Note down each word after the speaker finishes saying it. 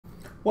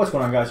What's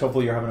going on, guys?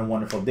 Hopefully you're having a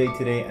wonderful day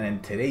today, and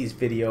in today's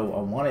video I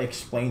want to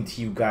explain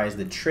to you guys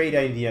the trade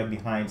idea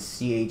behind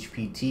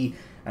CHPT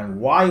and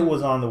why it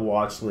was on the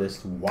watch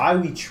list, why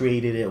we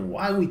traded it,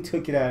 why we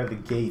took it out of the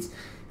gates,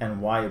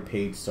 and why it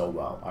paid so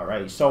well. All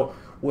right, so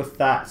with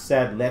that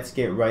said, let's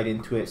get right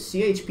into it.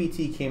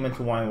 CHPT came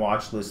into my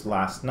watch list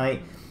last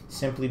night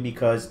simply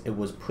because it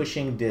was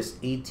pushing this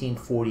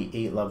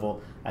 1848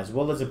 level, as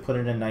well as it put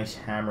in a nice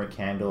hammer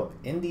candle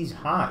in these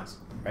highs,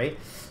 right?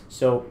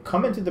 So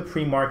come into the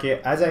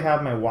pre-market, as I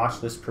have my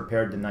watch list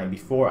prepared the night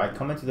before, I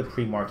come into the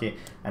pre-market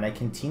and I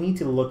continue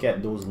to look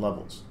at those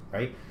levels,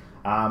 right?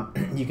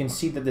 You can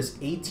see that this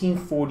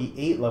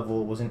 1848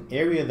 level was an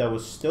area that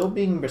was still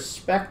being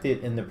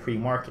respected in the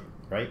pre-market,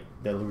 right?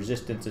 The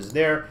resistance is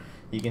there.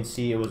 You can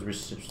see it was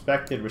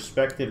respected,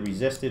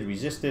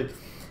 resisted.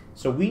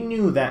 So we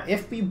knew that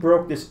if we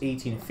broke this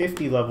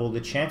 1850 level,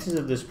 the chances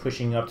of this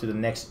pushing up to the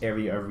next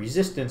area of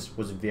resistance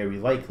was very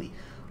likely.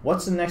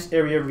 What's the next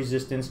area of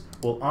resistance?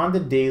 Well, on the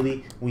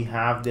daily, we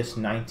have this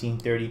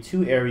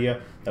 1932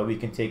 area that we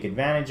can take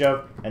advantage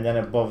of. And then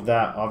above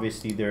that,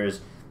 obviously, there is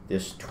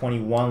this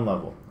 21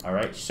 level. All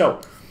right, so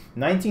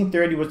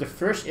 1930 was the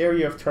first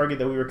area of target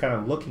that we were kind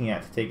of looking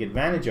at to take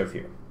advantage of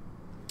here.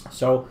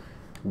 So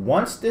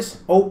once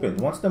this opened,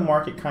 once the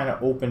market kind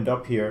of opened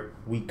up here,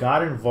 we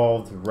got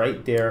involved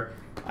right there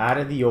out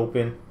of the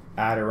open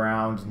at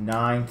around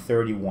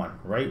 9:31,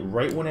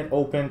 right when it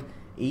opened.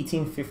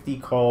 1850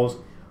 calls,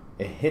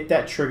 it hit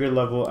that trigger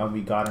level and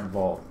we got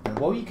involved. And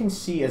what you can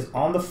see is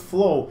on the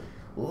flow,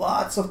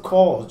 lots of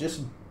calls,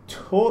 just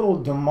total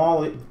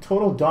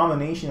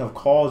domination of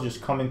calls just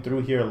coming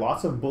through here.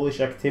 Lots of bullish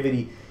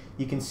activity.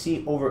 You can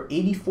see over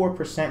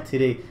 84%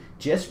 today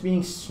just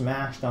being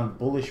smashed on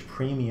bullish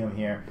premium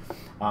here.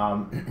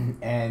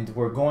 And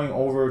we're going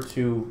over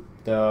to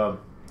the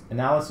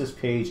analysis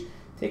page.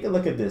 Take a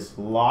look at this.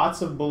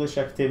 Lots of bullish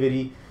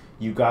activity.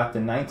 You got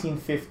the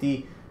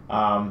 1950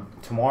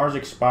 tomorrow's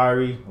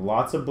expiry,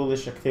 lots of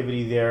bullish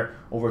activity there,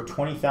 over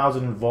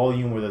 20,000 in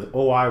volume, where the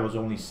OI was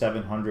only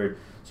 700.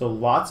 So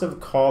lots of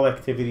call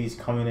activities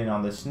coming in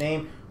on this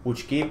name,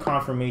 which gave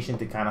confirmation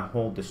to kind of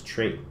hold this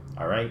trade.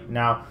 All right,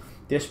 now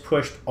this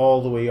pushed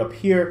all the way up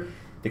here.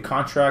 The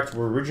contracts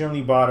were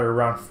originally bought at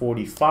around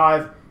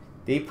 45.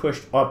 They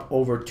pushed up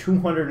over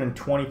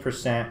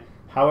 220%.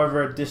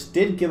 However, this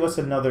did give us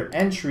another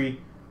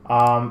entry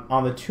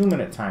on the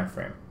 2-minute time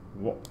frame.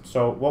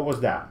 So what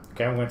was that?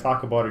 Okay, I'm going to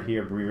talk about it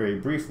here very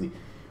briefly.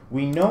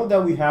 We know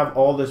that we have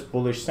all this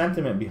bullish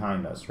sentiment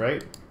behind us,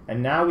 right?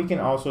 And now we can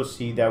also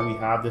see that we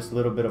have this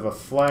little bit of a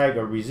flag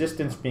or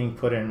resistance being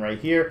put in right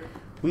here.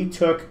 We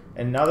took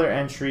another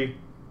entry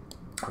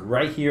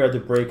right here at the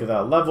break of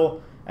that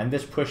level, and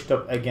this pushed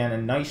up again, a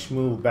nice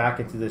move back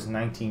into this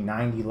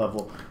 1990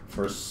 level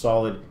for a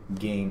solid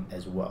gain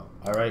as well.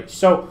 All right,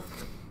 so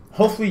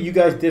hopefully you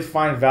guys did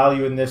find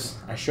value in this.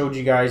 I showed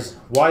you guys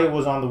why it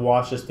was on the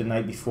watch list the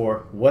night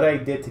before, what I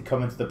did to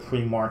come into the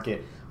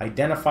pre-market,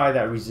 identify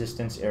that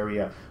resistance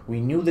area. We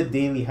knew the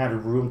daily had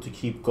room to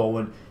keep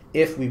going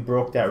if we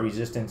broke that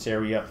resistance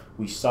area.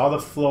 We saw the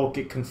flow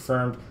get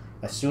confirmed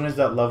as soon as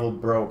that level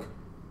broke,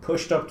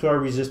 pushed up to our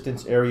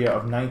resistance area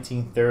of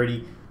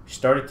 1930,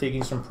 started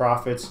taking some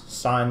profits,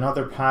 saw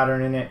another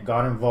pattern in it,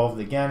 got involved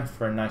again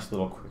for a nice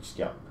little quick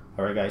scalp.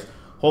 All right, guys,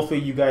 hopefully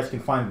you guys can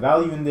find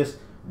value in this,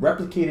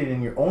 replicate it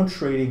in your own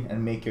trading,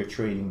 and make your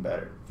trading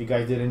better. If you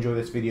guys did enjoy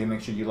this video,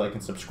 make sure you like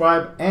and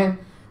subscribe, and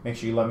make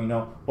sure you let me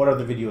know what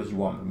other videos you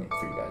want me to make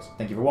for you guys.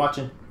 Thank you for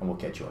watching, and we'll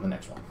catch you on the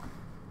next one.